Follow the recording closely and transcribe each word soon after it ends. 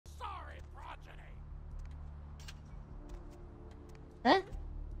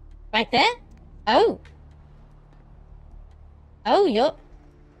Right there? Oh. Oh,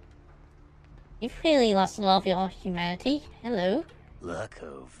 you've clearly lost a lot of your humanity. Hello. Look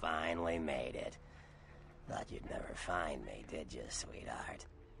who finally made it. Thought you'd never find me, did you, sweetheart?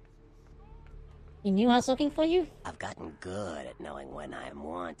 You knew I was looking for you? I've gotten good at knowing when I'm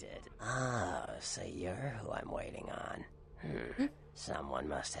wanted. Oh, so you're who I'm waiting on. Someone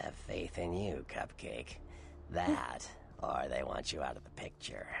must have faith in you, Cupcake. That, or they want you out of the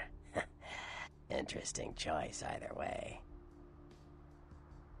picture. Interesting choice either way.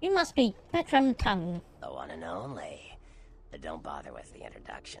 You must be Bertram Tongue. The one and only. But don't bother with the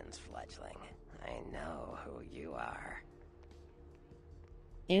introductions, fledgling. I know who you are.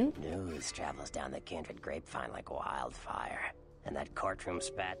 You? News travels down the kindred grapevine like wildfire. And that courtroom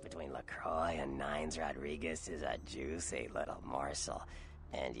spat between LaCroix and Nines Rodriguez is a juicy little morsel.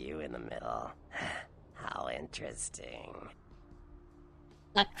 And you in the middle. How interesting.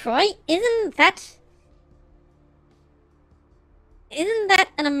 LaCroix? Isn't that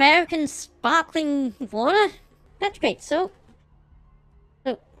an American sparkling water? That's great, so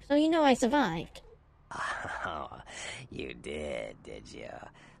you know I survived. Oh, you did you?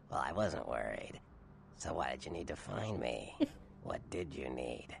 Well, I wasn't worried. So why did you need to find me? What did you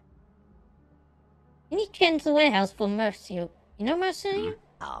need? You need to get into the warehouse for Mercio. You know Mercio?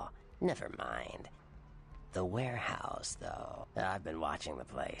 Oh, never mind. The warehouse, though. I've been watching the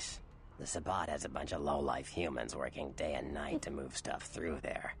place. The Sabbat has a bunch of low-life humans working day and night to move stuff through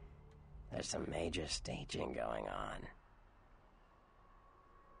there. There's some major staging going on.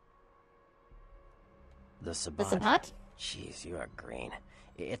 The Sabbat? The Sabbat? Jeez, you are green.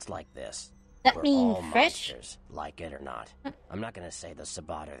 It's like this. That We're mean all fresh? monsters, like it or not. I'm not gonna say the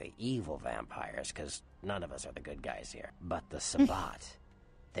Sabbat are the evil vampires, because none of us are the good guys here. But the Sabbat,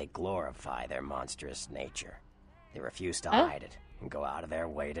 they glorify their monstrous nature. They refuse to hide it, and go out of their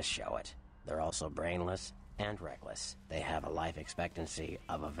way to show it. They're also brainless and reckless. They have a life expectancy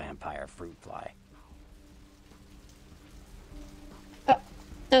of a vampire fruit fly.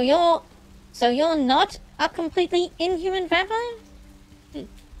 So you're not a completely inhuman vampire?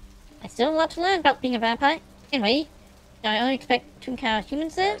 I still have a lot to learn about being a vampire. Anyway, I only expect to encounter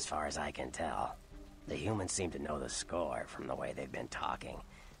humans there? As far as I can tell, the humans seem to know the score from the way they've been talking.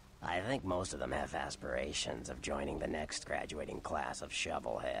 I think most of them have aspirations of joining the next graduating class of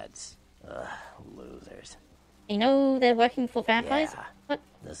shovelheads. Ugh, losers. You know they're working for vampires? Yeah. What?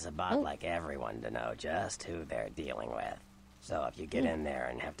 The Sabbat like everyone to know just who they're dealing with. So if you get in there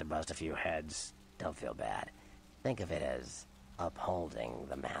and have to bust a few heads, don't feel bad. Think of it as upholding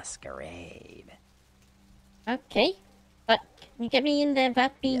the masquerade. Okay, but can you get me in there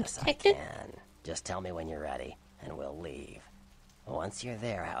without being detected? Yes, I can. Just tell me when you're ready, and we'll leave. Once you're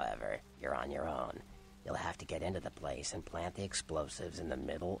there, however, you're on your own. You'll have to get into the place and plant the explosives in the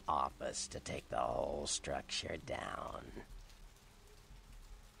middle office to take the whole structure down.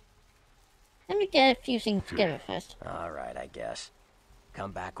 Let me get a few things together first. Alright, I guess.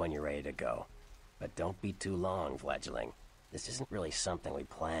 Come back when you're ready to go. But don't be too long, fledgling. This isn't really something we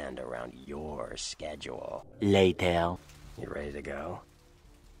planned around your schedule. Later. You ready to go?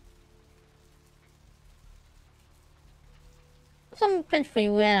 Some plans for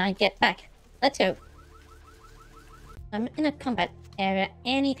you when I get back. Let's go. I'm in a combat area.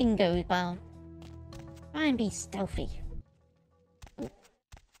 Anything goes, but try and be stealthy.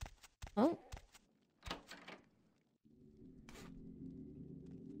 Oh.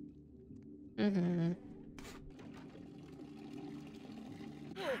 Mm-hmm.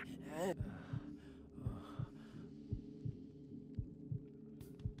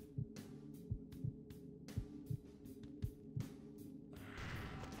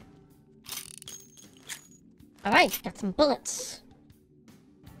 Alright, got some bullets.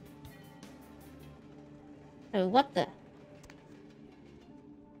 Oh, what the?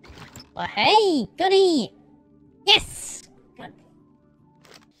 Well, hey, goody! Yes! Good.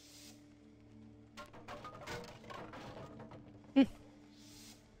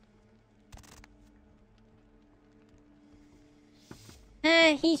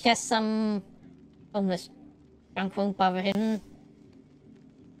 He's just some homeless drunk, won't bother him.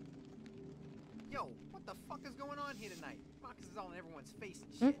 Yo, what the fuck is going on here tonight? Marcus is all in everyone's face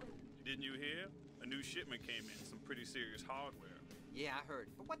and shit. Didn't you hear? A new shipment came in, some pretty serious hardware. Yeah, I heard.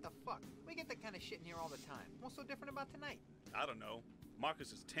 But what the fuck? We get that kind of shit in here all the time. What's so different about tonight? I don't know.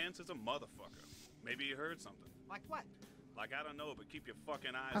 Marcus is tense as a motherfucker. Maybe he heard something. Like what? Like, I don't know, but keep your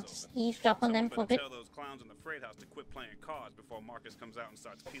fucking eyes I'll just open. eavesdrop on them for a bit. Tell those clowns in the freight house to quit playing cards before Marcus comes out and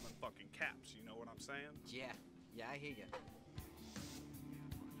starts peeling fucking caps. You know what I'm saying? Yeah. Yeah, I hear you.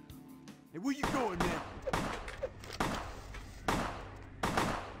 Hey, where you going now?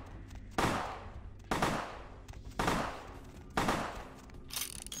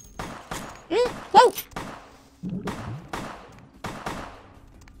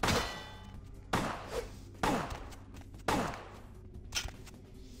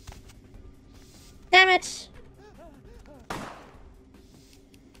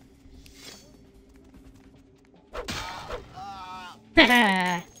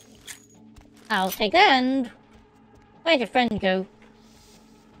 I'll take that, and where'd your friend go?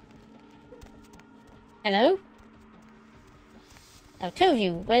 Hello? Oh, two of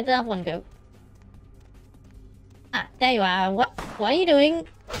you. Where'd the other one go? Ah, there you are. What are you doing?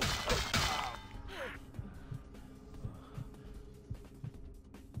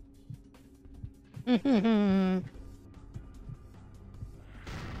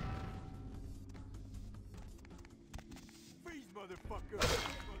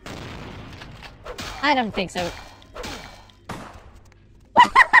 I don't think so. I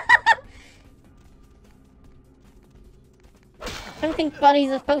don't think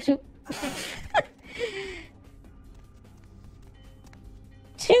bodies are supposed to...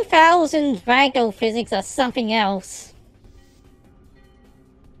 2000 ragdoll physics are something else.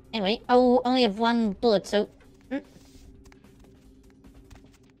 Anyway, I'll only have one bullet, so...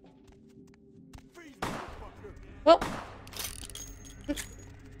 Whoa!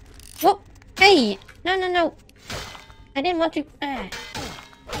 Whoa! Hey! No, no, no! I didn't want to...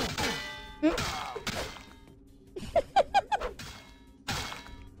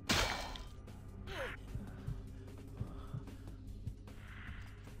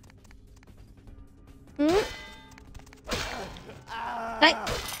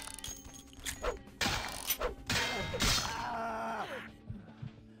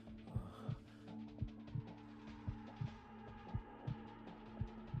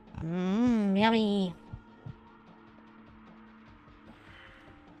 Yummy.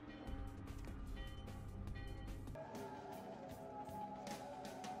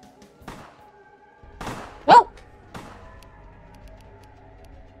 Whoa!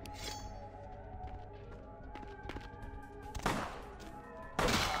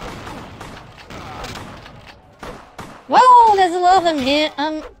 Whoa, there's a lot of them here.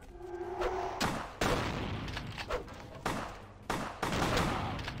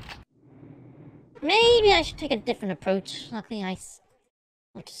 Maybe I should take a different approach. Luckily,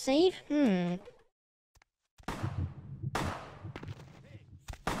 want to save?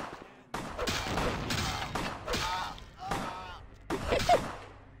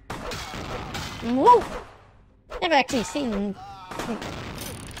 Whoa! Never actually seen them.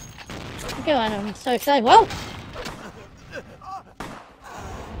 Go on, I'm so excited. Whoa!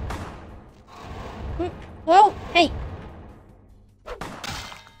 Whoa! Hey!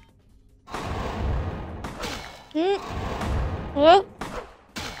 Whoa!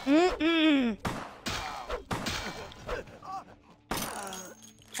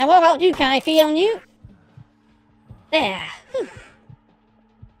 Now what about you? Can I feed on you? There.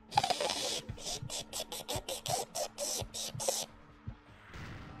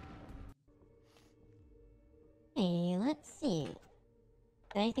 Hey, let's see. Is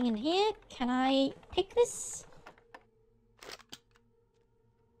there anything in here? Can I pick this?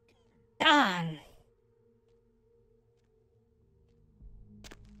 Darn.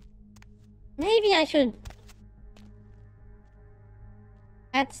 Maybe I should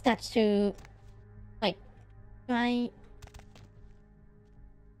add stats to, like, try...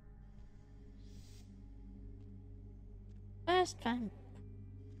 First time.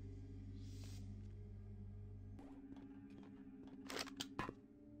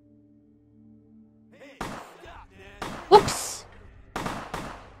 Whoops!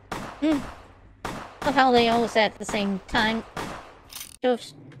 Not how they all say at the same time.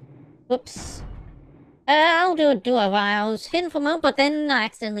 Just... Whoops. I'll do a duo while I was hidden for a moment, but then I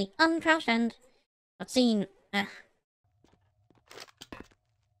accidentally uncrouched and got seen.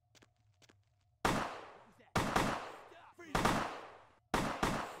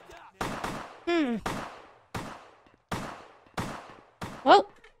 Whoa!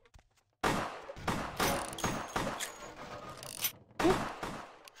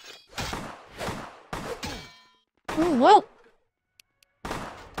 Whoa!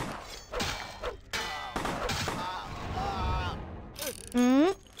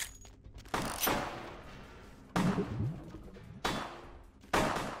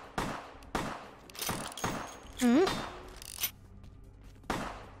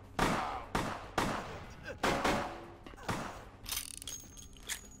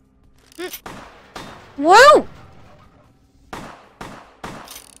 Whoa!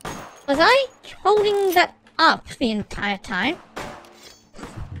 Was I holding that up the entire time?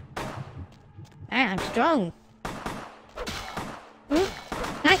 I'm strong.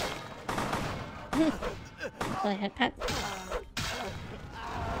 Hi. Head pat.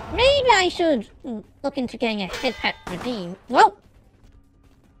 Maybe I should look into getting a head pat redeemed. Whoa!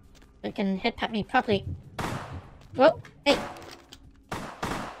 You can head pat me properly. Whoa! Hey!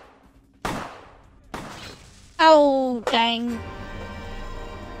 Oh, dang.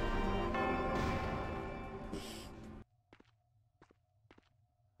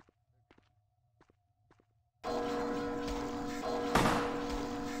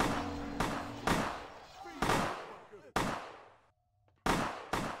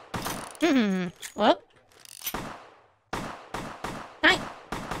 Whoa. Hi.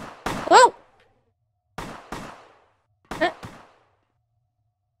 Whoa.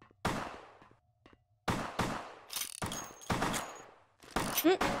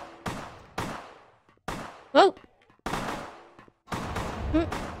 Whoa.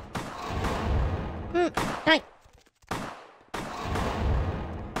 Hi.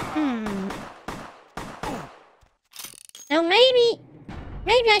 Now maybe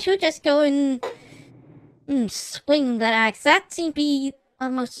I should just go and swing that axe. That seems to be one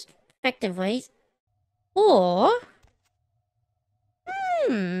of the most effective ways. Or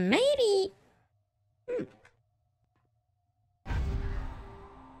maybe.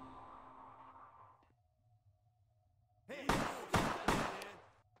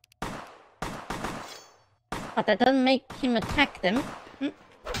 But that doesn't make him attack them.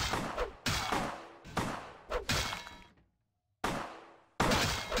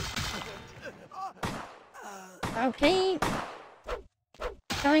 Okay.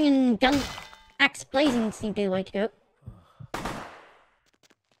 Going and gun axe blazing seems to be the way to go.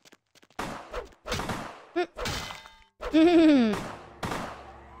 Can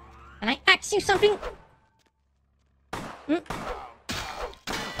I axe you something?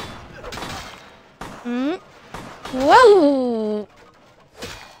 Whoa!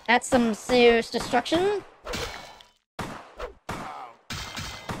 That's some serious destruction.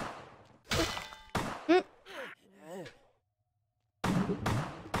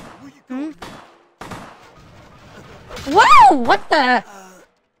 Whoa! What the?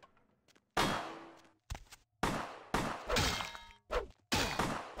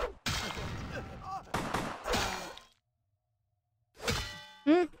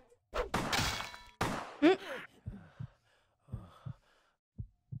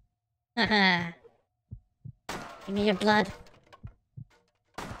 Haha. Give me your blood.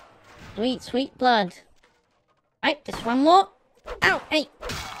 Sweet, sweet blood. Right, just one more. Ow, hey.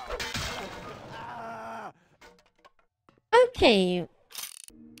 Okay.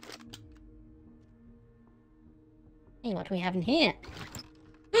 Hey, what do we have in here?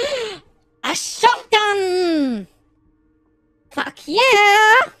 A shotgun! Fuck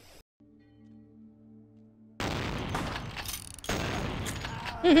yeah!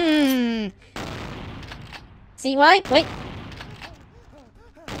 See why? Wait.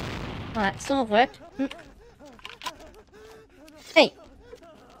 Well, that sort of worked. Hey.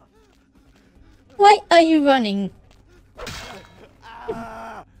 Why are you running?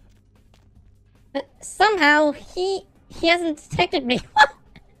 Somehow, he hasn't detected me.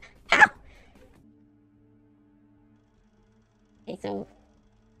 Ow! Okay, so...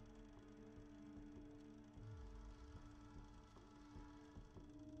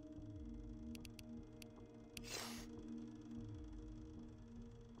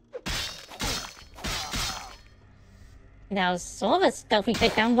 That was sort of a stealthy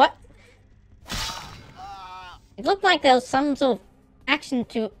takedown. What? It looked like there was some sort of action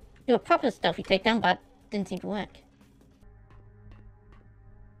to do a proper stealthy takedown, but didn't seem to work.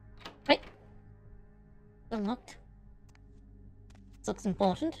 Wait. Unlocked. This looks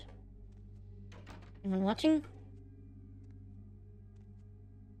important. Anyone watching?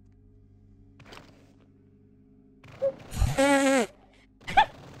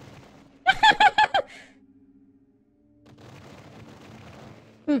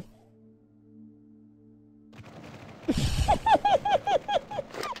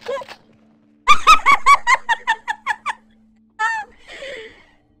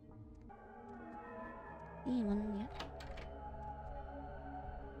 Anyone yet?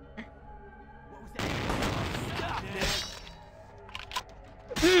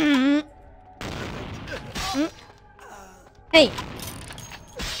 Hey!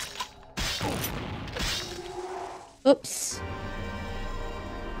 Oops.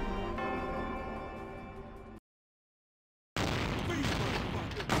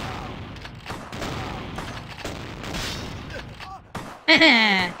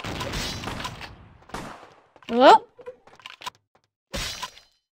 Whoa!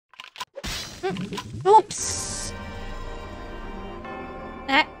 Oops!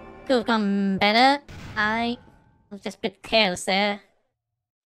 That could have gone better. I was just a bit careless there.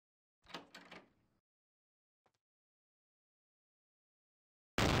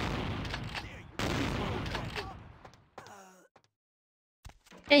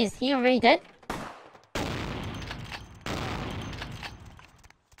 Okay, is he already dead?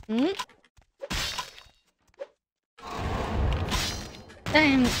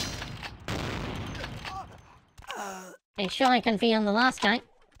 Damn. Okay, sure I can be on the last guy.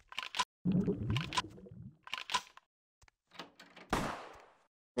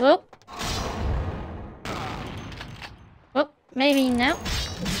 Whoop. maybe now.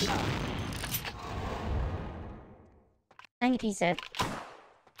 Dang it, he said.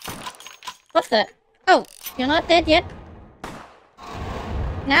 What the? Oh, you're not dead yet?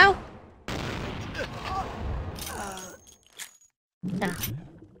 Now? Ah.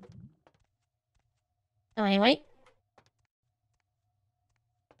 So anyway.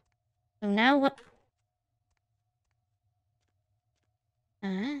 So now what?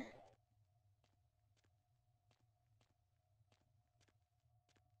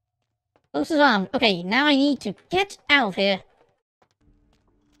 Close arm. Okay, now I need to get out of here.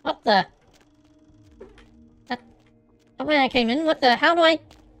 What the? That's where I came in. What the? How do I?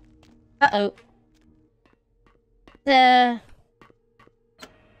 Uh-oh.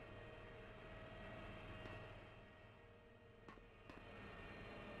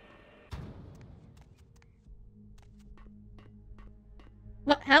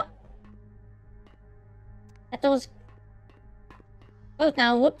 What? How? That door's closed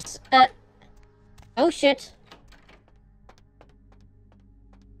now. Whoops. Oh shit.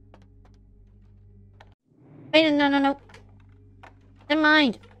 Wait, no. Never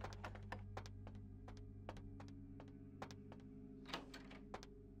mind.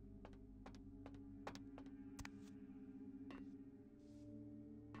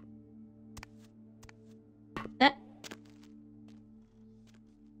 That.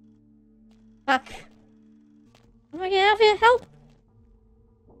 Fuck. How do I get out of here? Help!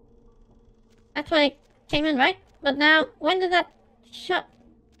 That's why I came in, right? But now, when did that shut?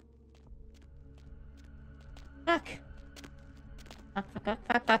 Fuck.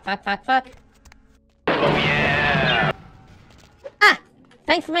 Fuck. Oh, yeah! Ah!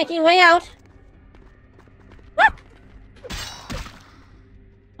 Thanks for making your way out. Ah!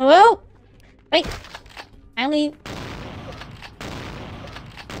 Hello? Wait.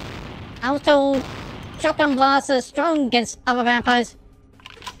 I was told shotgun blasts are strong against other vampires.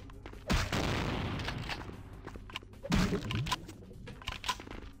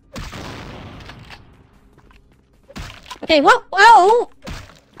 Okay, whoa!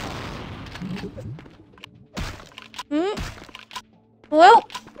 Whoa!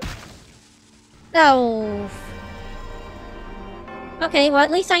 No. Okay, well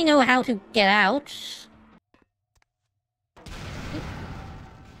at least I know how to get out.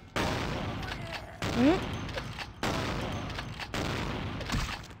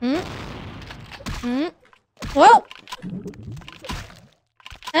 Whoa!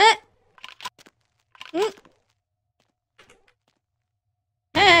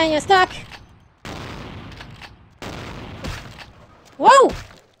 Hey, you're stuck! Whoa!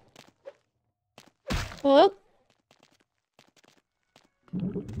 Whoa!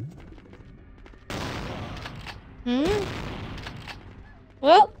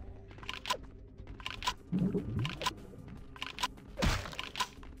 Whoa!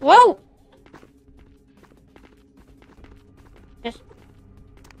 Whoa! Just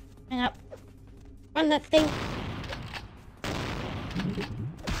hang up. Run that thing.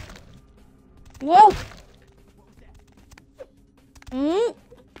 Whoa!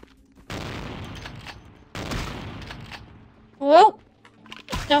 Whoa!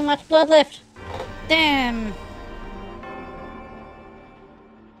 So much blood left. Damn.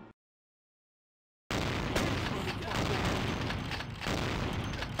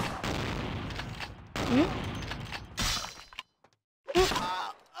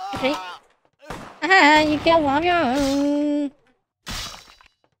 Okay. You killed one of your own.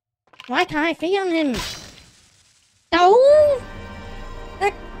 Why can't I feel him? No!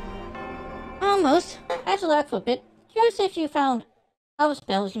 Almost. Had to laugh for a bit. Curious if you found other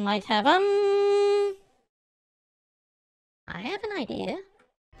spells you might have. I have an idea.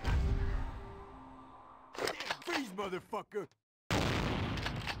 Freeze, motherfucker!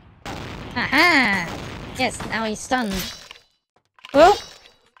 Aha! Yes, now he's stunned. Whoa!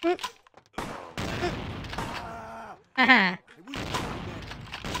 Aha!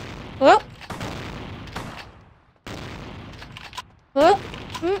 Whoa! Whoa!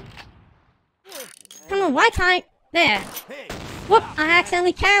 Come on, why can't I? There! Whoop! I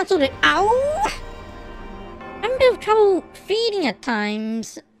accidentally cancelled it! Ow! I'm a bit of trouble feeding at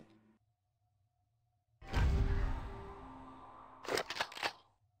times.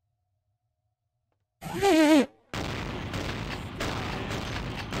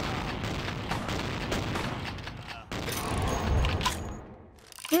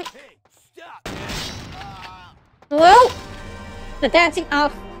 Whoa! The dancing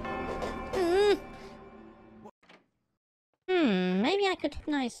off. Maybe I could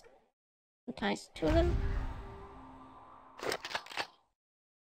hypnotize two of them.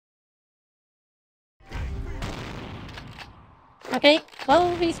 Okay,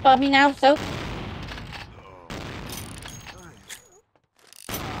 well, he spotted me now, so...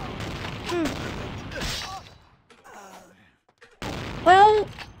 Well,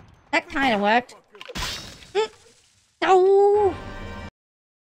 that kind of worked. Oh!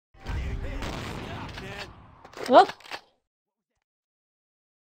 Whoop!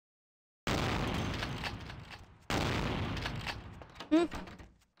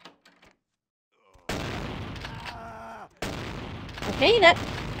 Okay, that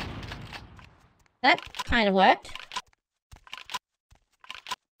kind of worked.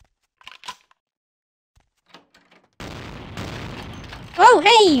 Oh,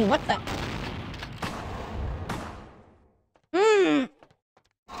 hey! What the?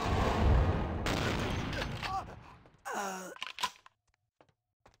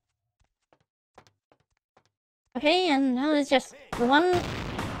 Okay, and now there's just the one...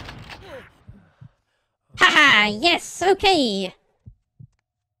 Haha! Yes! Okay!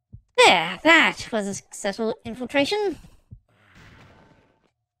 There! That was a successful infiltration.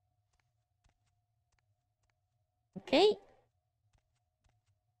 Okay.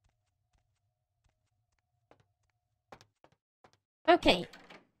 Okay.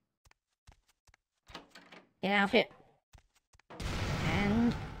 Get out of here.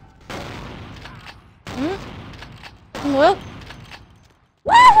 And... Whoa!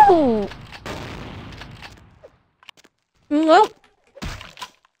 Woo! Whoa!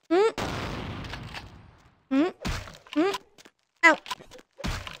 Ow!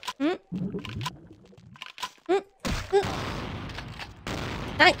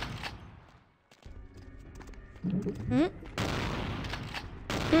 Hi!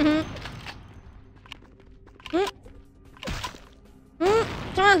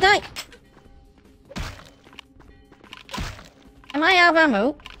 Come on, die! Am I out of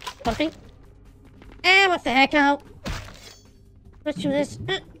ammo? Something? What the heck, out? Let's do this.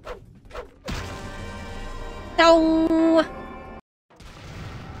 No!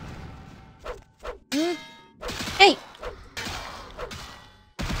 Hey!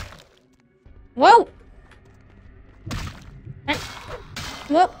 Whoa!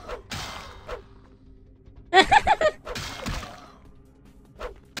 Whoa!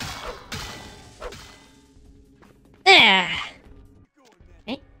 There!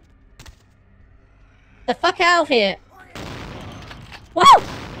 Hey. The fuck out of here! Whoa!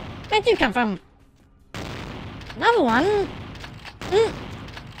 Where'd you come from? Another one?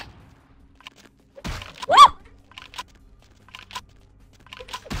 Whoa!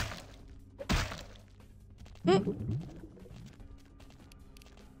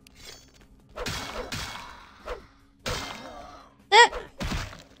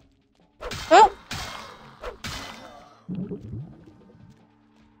 Oh!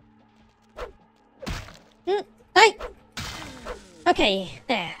 Hey! Okay,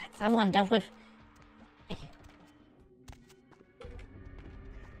 there. That's one dealt with.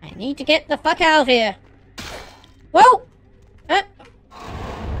 I need to get the fuck out of here. Whoa!